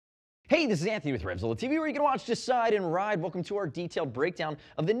Hey, this is Anthony with RevZilla TV, where you can watch, decide, and ride. Welcome to our detailed breakdown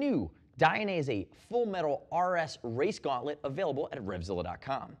of the new Dainese Full Metal RS Race Gauntlet, available at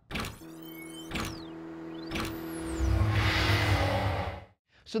RevZilla.com.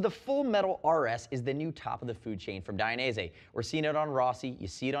 So the Full Metal RS is the new top of the food chain from Dainese. We're seeing it on Rossi, you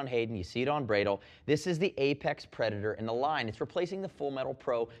see it on Hayen, you see it on Bradle. This is the apex predator in the line. It's replacing the Full Metal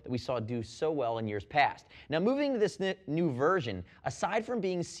Pro that we saw do so well in years past. Now, moving to this new version, aside from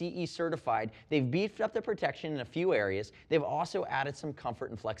being CE certified, they've beefed up the protection in a few areas. They've also added some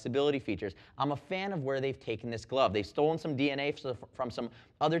comfort and flexibility features. I'm a fan of where they've taken this glove. They've stolen some DNA from some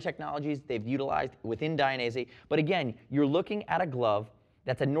other technologies they've utilized within Dainese. But again, you're looking at a glove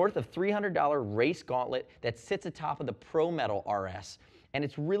that's a north of $300 race gauntlet that sits atop of the Pro Metal RS. And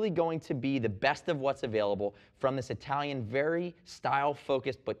it's really going to be the best of what's available from this Italian, very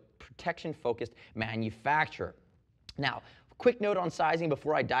style-focused but protection-focused manufacturer. Now, quick note on sizing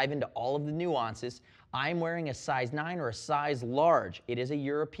before I dive into all of the nuances. I'm wearing a size 9 or a size large. It is a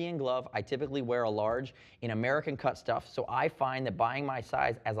European glove. I typically wear a large in American cut stuff, so I find that buying my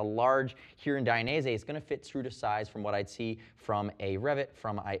size as a large here in Dainese is going to fit true to size from what I'd see from a rev'it,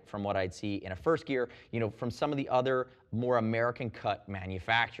 from what I'd see in a first gear, from some of the other more American cut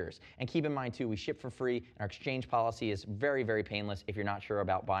manufacturers. And keep in mind too, we ship for free, and our exchange policy is very, very painless if you're not sure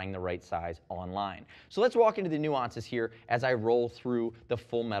about buying the right size online. So let's walk into the nuances here as I roll through the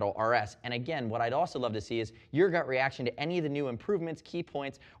Full Metal RS. And again, what I'd also love to see is your gut reaction to any of the new improvements, key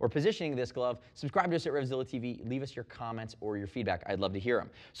points, or positioning of this glove. Subscribe to us at RevZilla TV. Leave us your comments or your feedback. I'd love to hear them.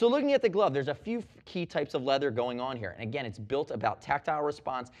 So looking at the glove, there's a few key types of leather going on here. And again, it's built about tactile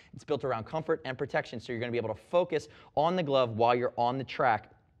response. It's built around comfort and protection, so you're going to be able to focus on the glove while you're on the track,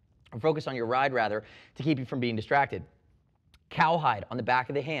 or focus on your ride rather, to keep you from being distracted. Cowhide on the back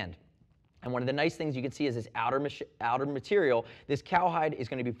of the hand. And one of the nice things you can see is this outer material. This cowhide is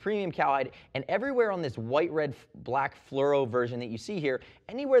going to be premium cowhide, and everywhere on this white, red, black fluoro version that you see here,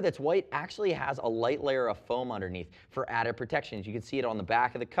 anywhere that's white actually has a light layer of foam underneath for added protections. You can see it on the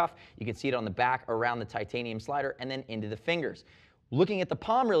back of the cuff, you can see it on the back around the titanium slider, and then into the fingers. Looking at the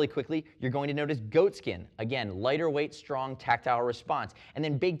palm really quickly, you're going to notice goat skin. Again, lighter weight, strong, tactile response. And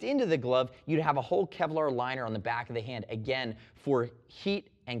then baked into the glove, you'd have a whole Kevlar liner on the back of the hand, again, for heat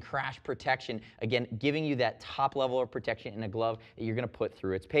and crash protection, again, giving you that top level of protection in a glove that you're going to put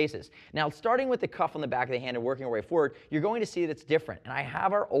through its paces. Now, starting with the cuff on the back of the hand and working our way forward, you're going to see that it's different. And I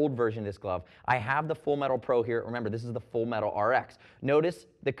have our old version of this glove. I have the Full Metal Pro here. Remember, this is the Full Metal RX. Notice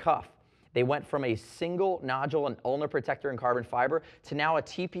the cuff. They went from a single nodule and ulna protector in carbon fiber to now a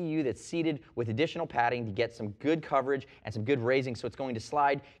TPU that's seated with additional padding to get some good coverage and some good raising, so it's going to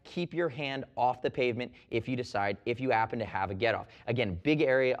slide, keep your hand off the pavement if you happen to have a get-off. Again, big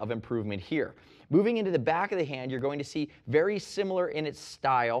area of improvement here. Moving into the back of the hand, you're going to see very similar in its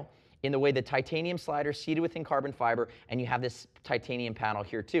style, in the way the titanium slider seated within carbon fiber, and you have this titanium panel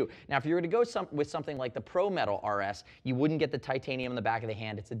here too. Now, if you were to go with something like the Pro Metal RS, you wouldn't get the titanium in the back of the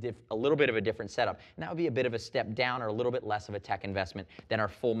hand. It's a little bit of a different setup, and that would be a bit of a step down or a little bit less of a tech investment than our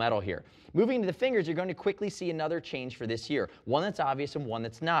Full Metal here. Moving into the fingers, you're going to quickly see another change for this year, one that's obvious and one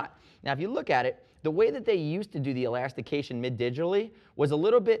that's not. Now, if you look at it, the way that they used to do the elastication mid-digitally was a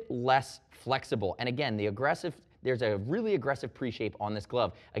little bit less flexible. And again, there's a really aggressive pre-shape on this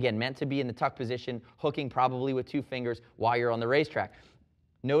glove. Again, meant to be in the tuck position, hooking probably with 2 fingers while you're on the racetrack.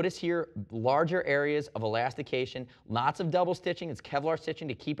 Notice here, larger areas of elastication, lots of double stitching. It's Kevlar stitching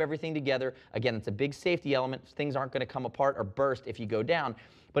to keep everything together. Again, it's a big safety element. Things aren't going to come apart or burst if you go down.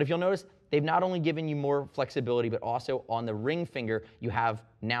 But if you'll notice, they've not only given you more flexibility, but also on the ring finger, you have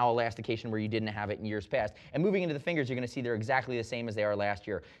now elastication where you didn't have it in years past. And moving into the fingers, you're going to see they're exactly the same as they are last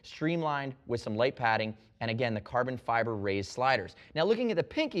year. Streamlined with some light padding, and again, the carbon fiber raised sliders. Now, looking at the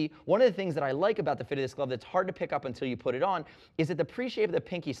pinky, one of the things that I like about the fit of this glove that's hard to pick up until you put it on is that the pre-shape of the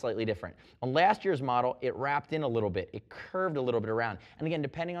pinky is slightly different. On last year's model, it wrapped in a little bit. It curved a little bit around. And again,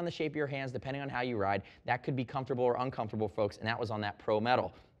 depending on the shape of your hands, depending on how you ride, that could be comfortable or uncomfortable, folks, and that was on that Pro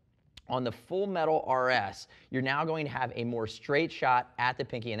Metal. On the Full Metal RS, you're now going to have a more straight shot at the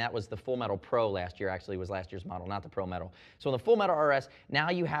pinky, and that was the Full Metal Pro last year, actually was last year's model, not the Pro Metal. So on the Full Metal RS, now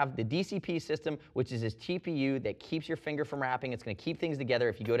you have the DCP system, which is this TPU that keeps your finger from wrapping. It's going to keep things together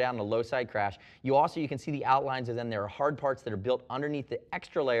if you go down in a low side crash. You can see the outlines, and then there are hard parts that are built underneath the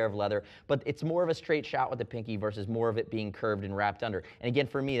extra layer of leather, but it's more of a straight shot with the pinky versus more of it being curved and wrapped under. And again,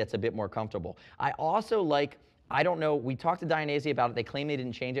 for me, that's a bit more comfortable. I also like I don't know, we talked to Dainese about it, they claim they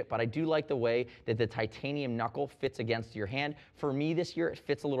didn't change it, but I do like the way that the titanium knuckle fits against your hand. For me this year, it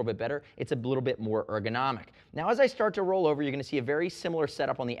fits a little bit better. It's a little bit more ergonomic. Now as I start to roll over, you're gonna see a very similar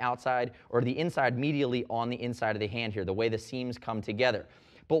setup on the outside, or the inside medially on the inside of the hand here, the way the seams come together.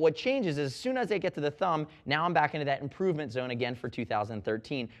 But what changes is as soon as I get to the thumb, now I'm back into that improvement zone again for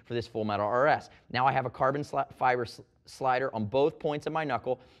 2013 for this Full Metal RS. Now I have a carbon fiber slider on both points of my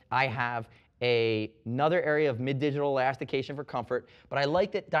knuckle. I have another area of mid-digital elastication for comfort, but I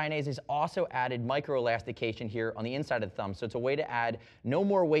like that Dainese has also added micro-elastication here on the inside of the thumb, so it's a way to add no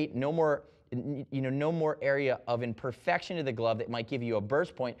more weight, no more area of imperfection to the glove that might give you a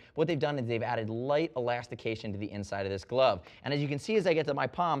burst point. What they've done is they've added light elastication to the inside of this glove. And as you can see as I get to my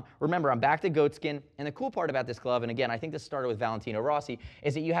palm, remember I'm back to goatskin, and the cool part about this glove, and again I think this started with Valentino Rossi,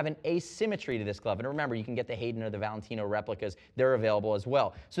 is that you have an asymmetry to this glove. And remember, you can get the Hayen or the Valentino replicas, they're available as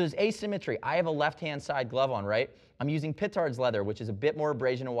well. So there's asymmetry. I have a left-hand side glove on, right? I'm using Pittard's leather, which is a bit more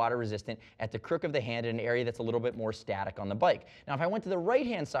abrasion and water resistant at the crook of the hand in an area that's a little bit more static on the bike. Now, if I went to the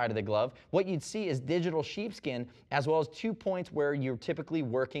right-hand side of the glove, what you'd see is digital sheepskin, as well as 2 points where you're typically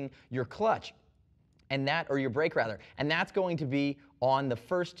working your clutch, and or your brake rather, and that's going to be on the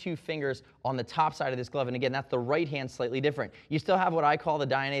first 2 fingers on the top side of this glove. And again, that's the right hand, slightly different. You still have what I call the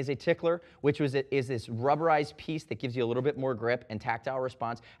Dainese tickler, which is this rubberized piece that gives you a little bit more grip and tactile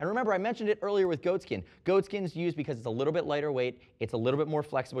response. And remember, I mentioned it earlier with goatskin. Goatskin's used because it's a little bit lighter weight, it's a little bit more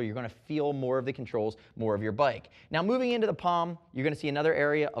flexible, you're gonna feel more of the controls, more of your bike. Now moving into the palm, you're gonna see another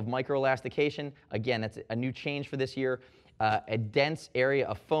area of micro-elastication. Again, that's a new change for this year. A dense area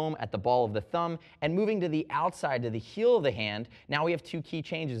of foam at the ball of the thumb, and moving to the outside, to the heel of the hand, now we have 2 key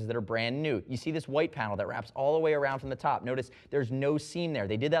changes that are brand new. You see this white panel that wraps all the way around from the top. Notice there's no seam there.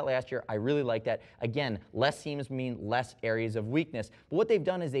 They did that last year. I really like that. Again, less seams mean less areas of weakness. But what they've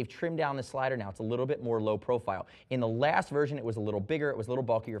done is they've trimmed down the slider now. It's a little bit more low profile. In the last version, it was a little bigger, it was a little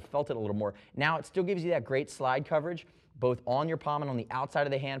bulkier, felt it a little more. Now it still gives you that great slide coverage, both on your palm and on the outside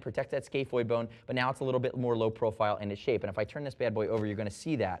of the hand, protects that scaphoid bone, but now it's a little bit more low profile in its shape. And if I turn this bad boy over, you're gonna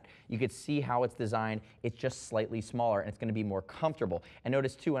see that. You could see how it's designed. It's just slightly smaller, and it's gonna be more comfortable. And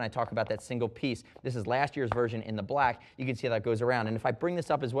notice too, when I talk about that single piece, this is last year's version in the black, you can see how that goes around. And if I bring this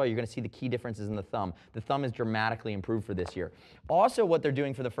up as well, you're gonna see the key differences in the thumb. The thumb is dramatically improved for this year. Also, what they're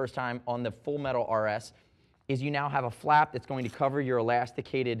doing for the first time on the Full Metal RS is you now have a flap that's going to cover your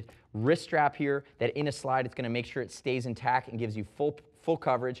elasticated wrist strap here, that in a slide it's going to make sure it stays intact and gives you full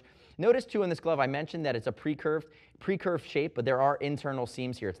coverage. Notice too in this glove I mentioned that it's a pre-curved shape, but there are internal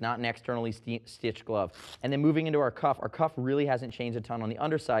seams here. It's not an externally stitched glove. And then moving into our cuff really hasn't changed a ton on the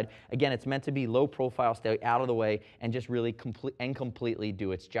underside. Again, it's meant to be low profile, stay out of the way, and just really completely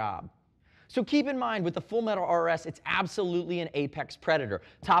do its job. So keep in mind, with the Full Metal RS, it's absolutely an apex predator.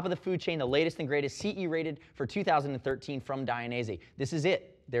 Top of the food chain, the latest and greatest, CE rated for 2013 from Dainese. This is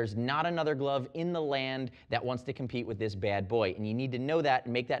it. There's not another glove in the land that wants to compete with this bad boy. And you need to know that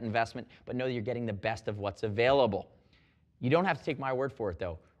and make that investment, but know that you're getting the best of what's available. You don't have to take my word for it,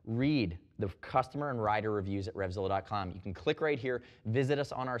 though. Read the customer and rider reviews at RevZilla.com. You can click right here, visit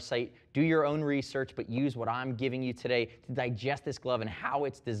us on our site, do your own research, but use what I'm giving you today to digest this glove and how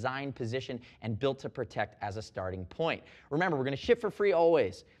it's designed, positioned, and built to protect as a starting point. Remember, we're going to ship for free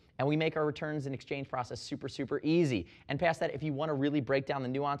always. And we make our returns and exchange process super easy. And past that, if you want to really break down the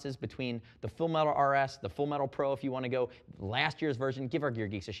nuances between the Full Metal RS, the Full Metal Pro, if you want to go last year's version, give our Gear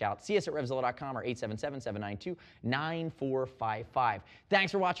Geeks a shout. See us at RevZilla.com or 877-792-9455.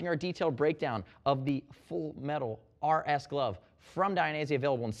 Thanks for watching our detailed breakdown of the Full Metal RS glove from Dainese,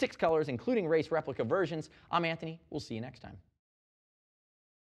 available in 6 colors, including race replica versions. I'm Anthony. We'll see you next time.